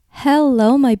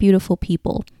Hello, my beautiful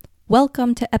people.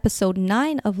 Welcome to episode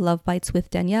 9 of Love Bites with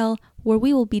Danielle, where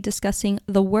we will be discussing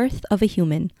the worth of a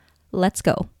human. Let's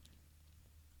go.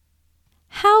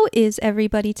 How is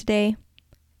everybody today?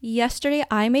 Yesterday,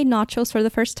 I made nachos for the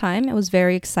first time. It was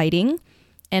very exciting.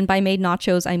 And by made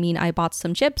nachos, I mean I bought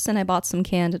some chips and I bought some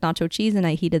canned nacho cheese and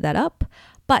I heated that up.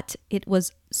 But it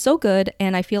was so good,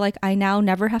 and I feel like I now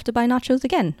never have to buy nachos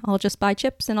again. I'll just buy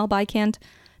chips and I'll buy canned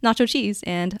nacho cheese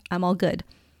and I'm all good.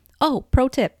 Oh, pro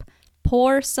tip,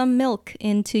 pour some milk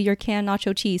into your canned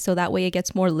nacho cheese so that way it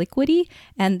gets more liquidy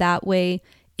and that way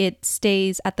it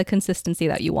stays at the consistency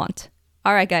that you want.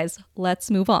 All right, guys, let's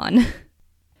move on.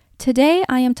 Today,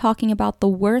 I am talking about the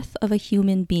worth of a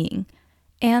human being.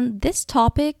 And this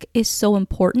topic is so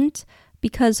important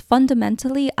because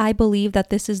fundamentally, I believe that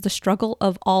this is the struggle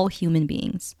of all human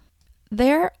beings.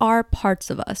 There are parts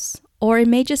of us, or it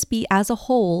may just be as a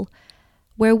whole,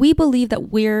 where we believe that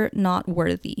we're not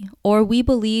worthy, or we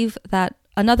believe that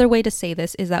another way to say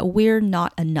this is that we're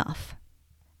not enough.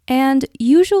 And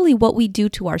usually what we do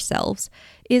to ourselves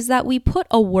is that we put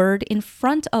a word in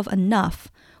front of enough,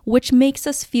 which makes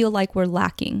us feel like we're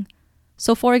lacking.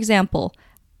 So for example,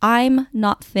 I'm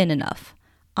not thin enough.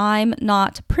 I'm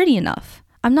not pretty enough.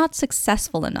 I'm not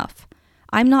successful enough.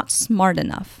 I'm not smart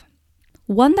enough.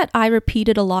 One that I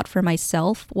repeated a lot for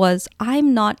myself was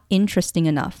I'm not interesting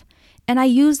enough. And I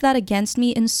use that against me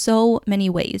in so many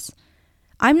ways.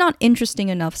 I'm not interesting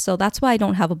enough, so that's why I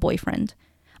don't have a boyfriend.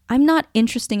 I'm not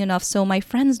interesting enough, so my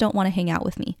friends don't want to hang out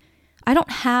with me. I don't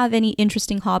have any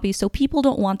interesting hobbies, so people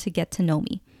don't want to get to know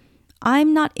me.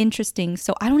 I'm not interesting,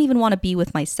 so I don't even want to be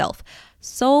with myself.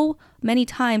 So many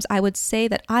times I would say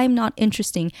that I'm not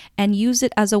interesting and use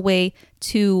it as a way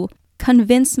to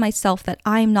convince myself that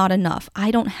I'm not enough. I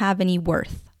don't have any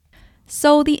worth.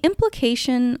 So the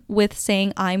implication with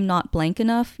saying I'm not blank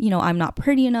enough, I'm not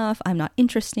pretty enough, I'm not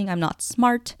interesting, I'm not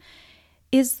smart,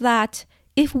 is that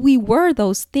if we were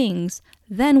those things,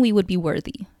 then we would be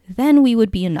worthy. Then we would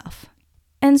be enough.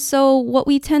 And so what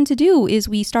we tend to do is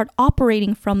we start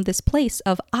operating from this place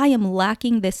of I am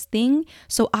lacking this thing,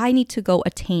 so I need to go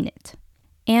attain it.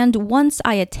 And once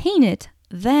I attain it,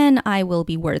 then I will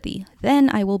be worthy.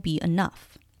 Then I will be enough.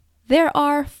 There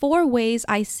are 4 ways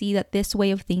I see that this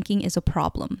way of thinking is a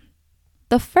problem.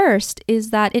 The first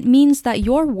is that it means that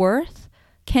your worth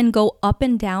can go up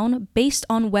and down based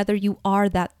on whether you are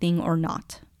that thing or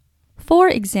not. For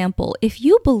example, if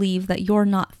you believe that you're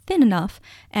not thin enough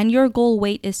and your goal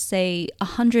weight is, say,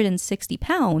 160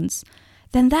 pounds,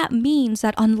 then that means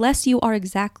that unless you are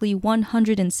exactly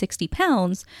 160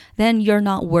 pounds, then you're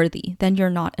not worthy, then you're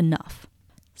not enough.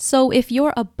 So if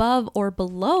you're above or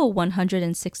below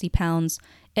 160 pounds,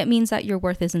 it means that your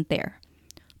worth isn't there.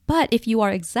 But if you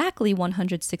are exactly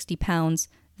 160 pounds,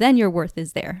 then your worth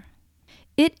is there.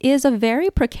 It is a very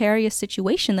precarious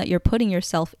situation that you're putting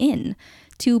yourself in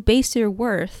to base your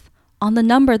worth on the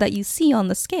number that you see on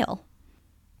the scale.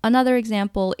 Another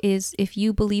example is if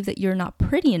you believe that you're not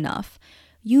pretty enough,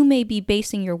 you may be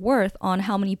basing your worth on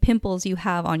how many pimples you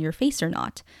have on your face or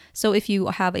not. So if you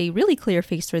have a really clear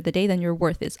face for the day, then your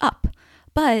worth is up.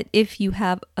 But if you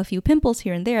have a few pimples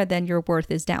here and there, then your worth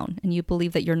is down and you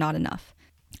believe that you're not enough.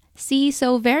 See,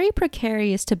 so very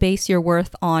precarious to base your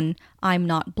worth on I'm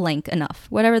not blank enough,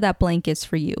 whatever that blank is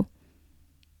for you.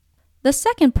 The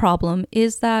second problem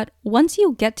is that once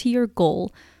you get to your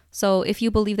goal, so if you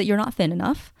believe that you're not thin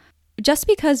enough, just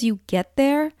because you get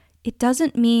there, it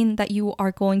doesn't mean that you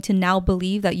are going to now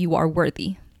believe that you are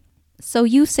worthy. So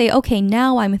you say, okay,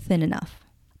 now I'm thin enough.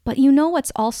 But you know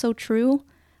what's also true?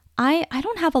 I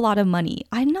don't have a lot of money.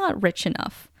 I'm not rich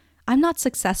enough. I'm not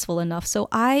successful enough. So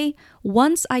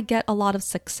once I get a lot of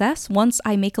success, once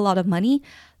I make a lot of money,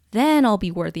 then I'll be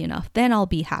worthy enough. Then I'll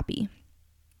be happy.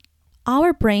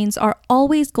 Our brains are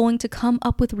always going to come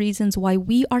up with reasons why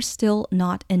we are still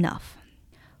not enough.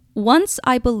 Once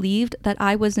I believed that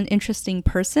I was an interesting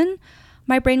person,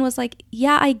 my brain was like,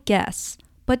 yeah, I guess.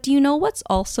 But do you know what's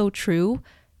also true?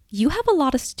 You have a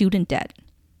lot of student debt.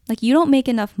 Like, you don't make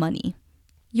enough money.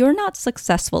 You're not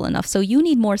successful enough, so you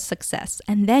need more success,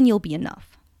 and then you'll be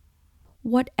enough.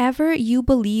 Whatever you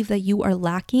believe that you are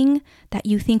lacking, that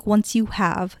you think once you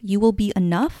have, you will be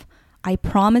enough, I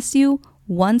promise you,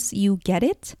 once you get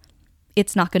it,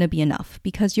 it's not going to be enough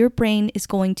because your brain is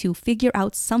going to figure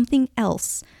out something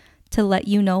else to let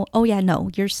you know, oh yeah, no,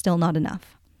 you're still not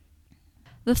enough.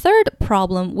 The third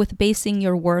problem with basing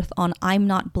your worth on I'm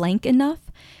not blank enough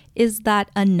is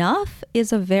that enough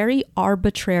is a very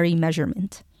arbitrary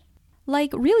measurement.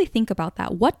 Like, really think about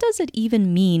that. What does it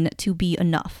even mean to be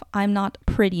enough? I'm not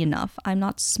pretty enough. I'm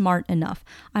not smart enough.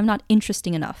 I'm not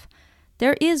interesting enough.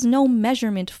 There is no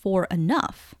measurement for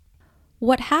enough.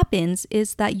 what happens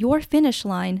is that your finish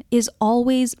line is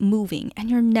always moving and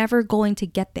you're never going to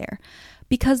get there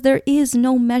because there is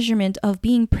no measurement of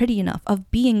being pretty enough,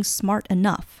 of being smart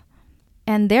enough.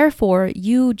 And therefore,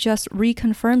 you just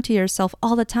reconfirm to yourself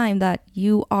all the time that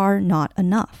you are not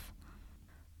enough.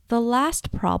 The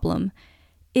last problem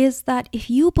is that if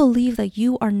you believe that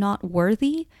you are not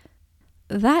worthy,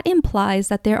 that implies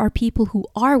that there are people who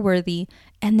are worthy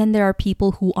and then there are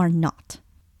people who are not.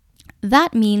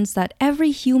 That means that every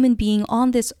human being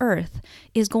on this earth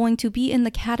is going to be in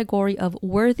the category of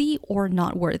worthy or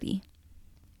not worthy.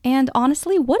 And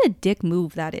honestly, what a dick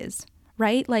move that is,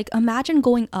 right? Like, imagine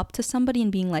going up to somebody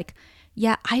and being like,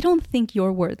 yeah, I don't think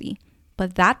you're worthy,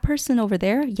 but that person over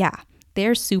there, yeah,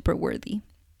 they're super worthy.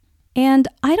 And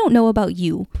I don't know about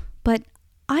you, but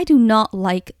I do not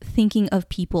like thinking of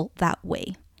people that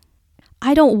way.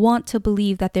 I don't want to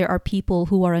believe that there are people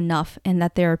who are enough and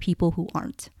that there are people who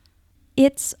aren't.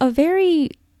 It's a very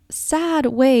sad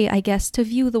way, I guess, to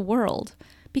view the world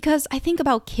because I think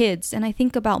about kids and I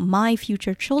think about my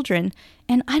future children,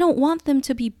 and I don't want them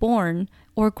to be born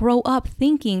or grow up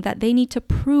thinking that they need to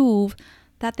prove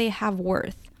that they have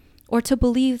worth or to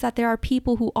believe that there are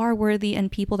people who are worthy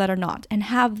and people that are not, and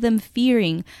have them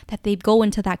fearing that they go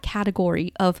into that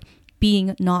category of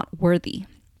being not worthy.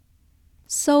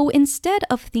 So instead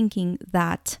of thinking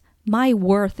that my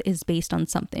worth is based on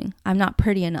something, I'm not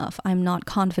pretty enough, I'm not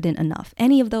confident enough,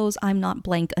 any of those I'm not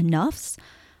blank enoughs,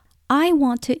 I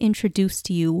want to introduce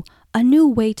to you a new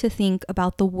way to think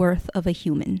about the worth of a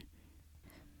human.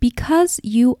 Because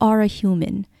you are a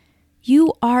human,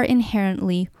 you are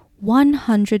inherently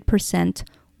 100%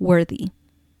 worthy.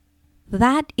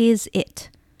 That is it.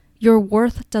 Your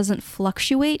worth doesn't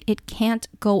fluctuate. It can't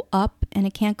go up and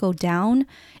it can't go down.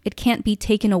 It can't be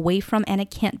taken away from and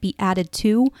it can't be added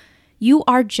to. You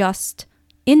are just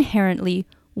inherently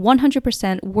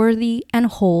 100% worthy and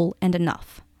whole and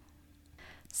enough.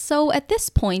 So at this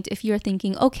point, if you're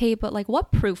thinking, okay, but like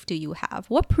what proof do you have?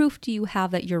 What proof do you have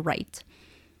that you're right?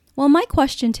 Well, my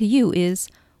question to you is,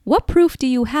 what proof do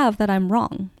you have that I'm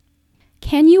wrong?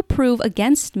 Can you prove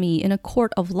against me in a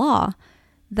court of law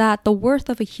that the worth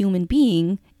of a human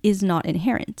being is not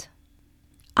inherent?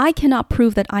 I cannot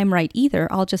prove that I'm right either,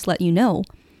 I'll just let you know.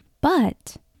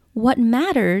 But what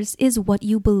matters is what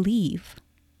you believe.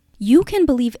 You can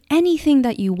believe anything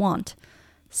that you want.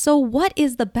 So what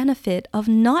is the benefit of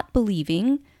not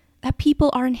believing that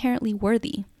people are inherently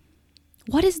worthy?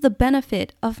 What is the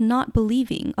benefit of not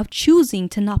believing, of choosing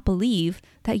to not believe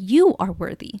that you are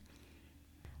worthy?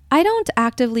 I don't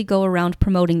actively go around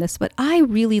promoting this, but I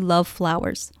really love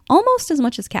flowers, almost as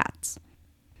much as cats.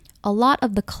 A lot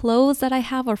of the clothes that I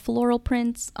have are floral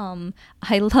prints.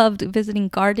 I loved visiting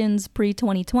gardens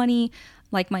pre-2020.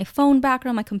 Like my phone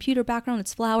background, my computer background,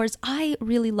 it's flowers. I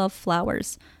really love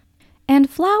flowers. And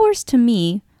flowers to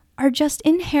me are just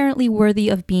inherently worthy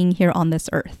of being here on this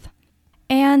earth.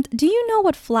 And do you know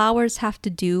what flowers have to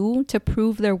do to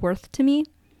prove their worth to me?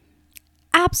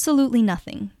 Absolutely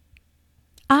nothing.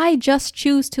 I just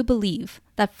choose to believe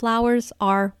that flowers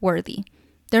are worthy.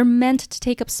 They're meant to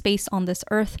take up space on this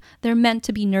earth. They're meant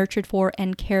to be nurtured for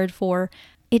and cared for.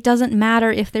 It doesn't matter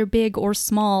if they're big or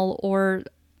small or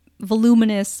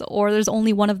voluminous or there's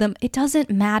only one of them. It doesn't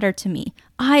matter to me.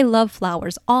 I love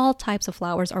flowers. All types of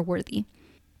flowers are worthy.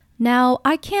 Now,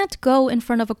 I can't go in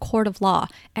front of a court of law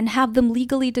and have them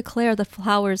legally declare that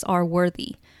flowers are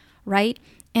worthy, right?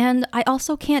 And I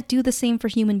also can't do the same for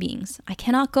human beings. I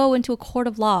cannot go into a court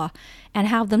of law and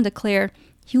have them declare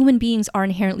human beings are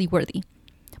inherently worthy.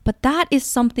 But that is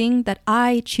something that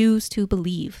I choose to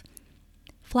believe.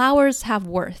 Flowers have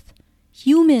worth.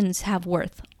 Humans have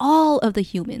worth. All of the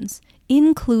humans,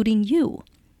 including you.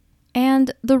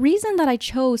 And the reason that I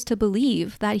chose to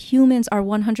believe that humans are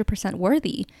 100%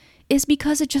 worthy is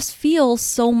because it just feels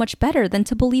so much better than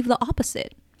to believe the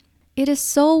opposite. It is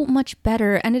so much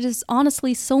better, and it is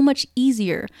honestly so much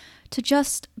easier to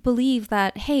just believe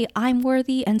that, hey, I'm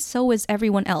worthy and so is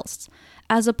everyone else,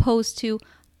 as opposed to,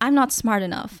 I'm not smart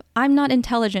enough, I'm not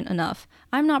intelligent enough,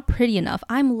 I'm not pretty enough,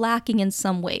 I'm lacking in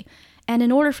some way. And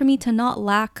in order for me to not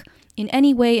lack in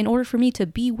any way, in order for me to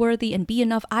be worthy and be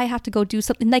enough, I have to go do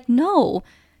something. Like, no,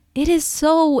 it is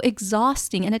so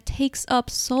exhausting and it takes up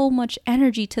so much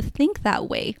energy to think that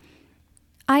way.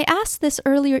 I asked this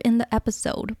earlier in the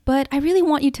episode, but I really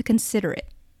want you to consider it.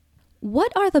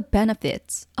 What are the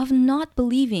benefits of not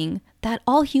believing that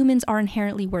all humans are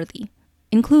inherently worthy,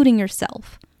 including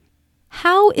yourself?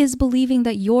 How is believing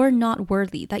that you're not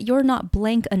worthy, that you're not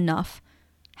blank enough,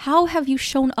 how have you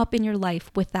shown up in your life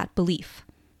with that belief?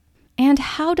 And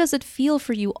how does it feel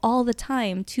for you all the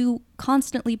time to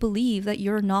constantly believe that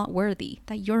you're not worthy,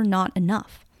 that you're not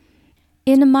enough?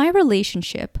 In my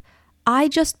relationship, I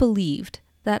just believed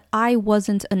that I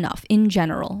wasn't enough in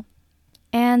general.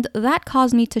 And that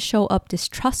caused me to show up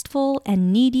distrustful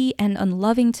and needy and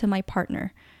unloving to my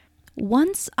partner.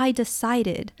 Once I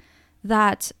decided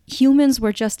that humans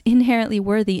were just inherently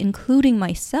worthy, including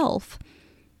myself,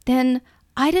 then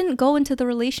I didn't go into the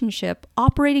relationship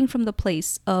operating from the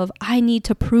place of I need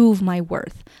to prove my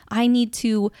worth. I need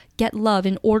to get love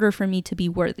in order for me to be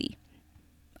worthy.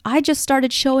 I just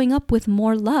started showing up with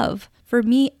more love for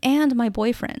me and my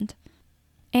boyfriend.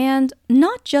 And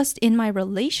not just in my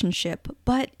relationship,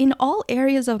 but in all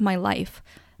areas of my life,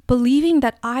 believing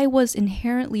that I was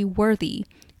inherently worthy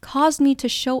caused me to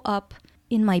show up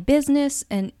in my business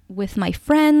and with my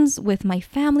friends, with my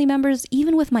family members,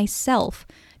 even with myself,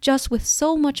 just with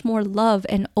so much more love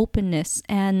and openness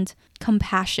and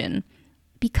compassion.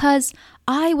 Because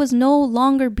I was no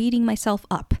longer beating myself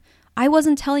up. I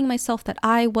wasn't telling myself that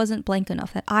I wasn't blank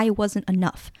enough, that I wasn't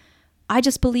enough. I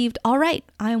just believed, all right,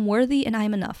 I am worthy and I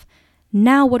am enough.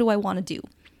 Now what do I want to do?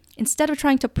 Instead of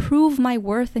trying to prove my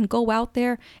worth and go out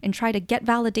there and try to get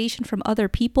validation from other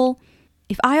people,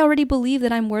 if I already believe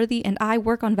that I'm worthy and I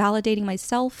work on validating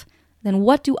myself, then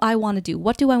what do I want to do?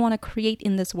 What do I want to create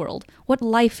in this world? What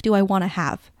life do I want to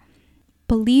have?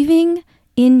 Believing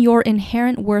in your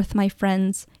inherent worth, my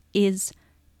friends, is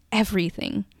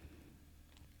everything.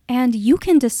 And you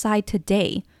can decide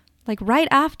today, like right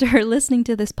after listening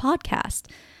to this podcast,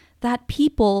 that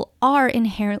people are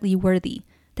inherently worthy,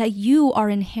 that you are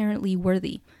inherently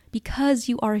worthy because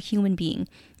you are a human being.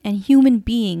 And human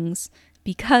beings,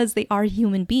 because they are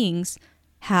human beings,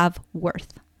 have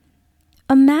worth.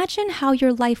 Imagine how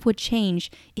your life would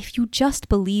change if you just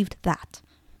believed that.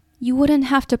 You wouldn't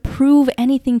have to prove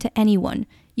anything to anyone.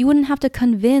 You wouldn't have to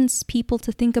convince people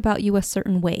to think about you a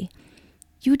certain way.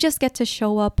 You just get to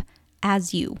show up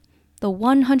as you, the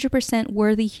 100%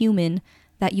 worthy human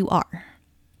that you are.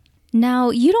 Now,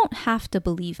 you don't have to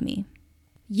believe me.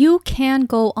 You can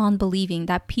go on believing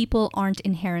that people aren't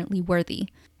inherently worthy.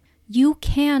 You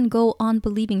can go on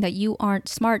believing that you aren't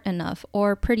smart enough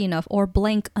or pretty enough or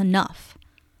blank enough.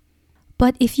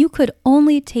 But if you could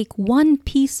only take one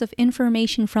piece of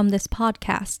information from this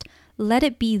podcast, let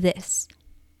it be this.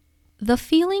 The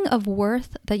feeling of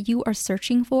worth that you are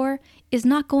searching for is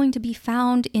not going to be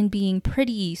found in being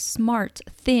pretty, smart,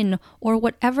 thin, or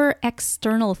whatever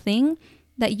external thing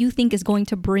that you think is going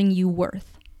to bring you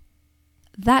worth.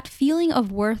 That feeling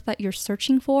of worth that you're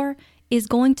searching for is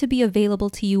going to be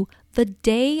available to you the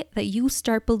day that you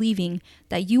start believing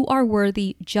that you are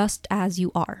worthy just as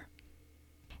you are.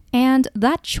 And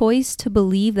that choice to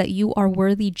believe that you are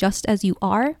worthy just as you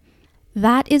are,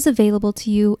 that is available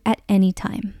to you at any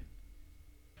time.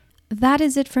 That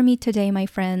is it for me today, my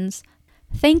friends.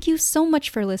 Thank you so much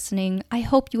for listening. I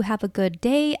hope you have a good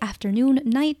day, afternoon,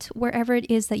 night, wherever it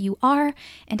is that you are,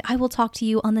 and I will talk to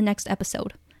you on the next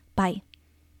episode. Bye.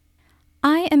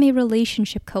 I am a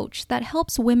relationship coach that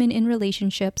helps women in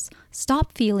relationships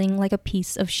stop feeling like a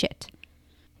piece of shit.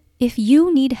 If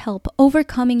you need help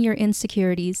overcoming your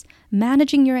insecurities,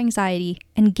 managing your anxiety,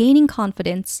 and gaining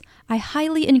confidence, I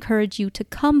highly encourage you to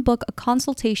come book a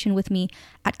consultation with me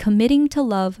at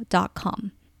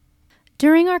committingtolove.com.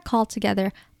 During our call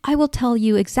together, I will tell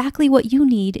you exactly what you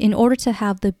need in order to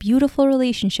have the beautiful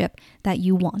relationship that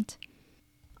you want.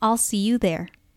 I'll see you there.